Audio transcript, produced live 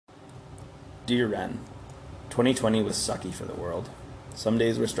Dear Ren, 2020 was sucky for the world. Some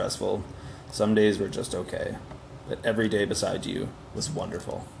days were stressful, some days were just okay, but every day beside you was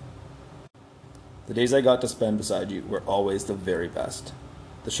wonderful. The days I got to spend beside you were always the very best.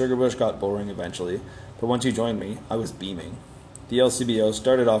 The sugar bush got boring eventually, but once you joined me, I was beaming. The LCBO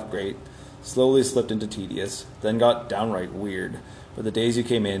started off great, slowly slipped into tedious, then got downright weird, but the days you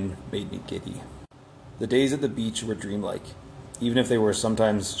came in made me giddy. The days at the beach were dreamlike, even if they were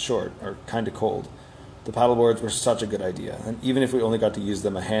sometimes short or kinda cold. The paddleboards were such a good idea, and even if we only got to use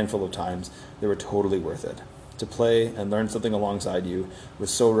them a handful of times, they were totally worth it. To play and learn something alongside you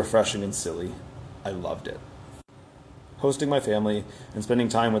was so refreshing and silly. I loved it. Hosting my family and spending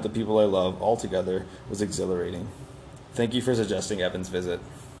time with the people I love all together was exhilarating. Thank you for suggesting Evan's visit.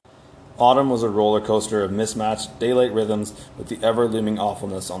 Autumn was a roller coaster of mismatched daylight rhythms with the ever-looming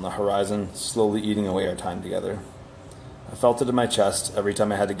awfulness on the horizon slowly eating away our time together. I felt it in my chest every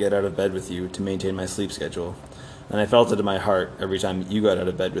time I had to get out of bed with you to maintain my sleep schedule, and I felt it in my heart every time you got out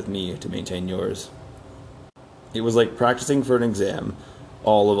of bed with me to maintain yours. It was like practicing for an exam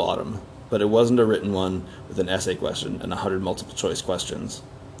all of autumn, but it wasn't a written one with an essay question and 100 multiple choice questions.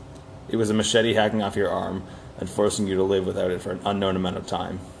 It was a machete hacking off your arm and forcing you to live without it for an unknown amount of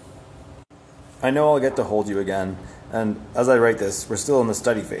time. I know I'll get to hold you again, and as I write this, we're still in the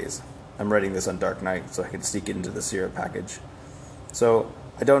study phase. I'm writing this on dark night so I can sneak it into the syrup package. So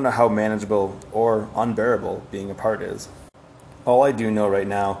I don't know how manageable or unbearable being apart is. All I do know right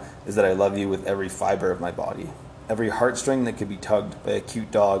now is that I love you with every fiber of my body. Every heartstring that could be tugged by a cute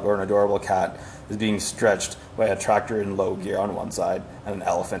dog or an adorable cat is being stretched by a tractor in low gear on one side and an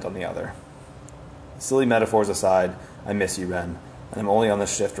elephant on the other. Silly metaphors aside, I miss you, Ren, and I'm only on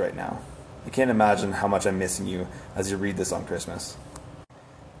this shift right now. I can't imagine how much I'm missing you as you read this on Christmas.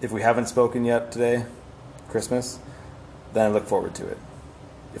 If we haven't spoken yet today, Christmas, then I look forward to it.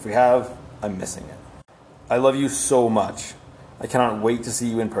 If we have, I'm missing it. I love you so much. I cannot wait to see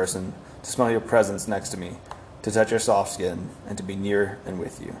you in person, to smell your presence next to me, to touch your soft skin, and to be near and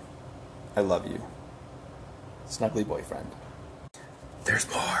with you. I love you. Snuggly boyfriend.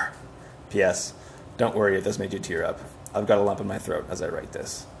 There's more. P.S. Don't worry if this made you tear up. I've got a lump in my throat as I write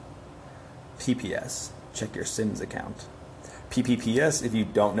this. P.P.S. Check your Sims account. P.P.P.S. If you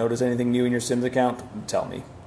don't notice anything new in your Sims account, tell me.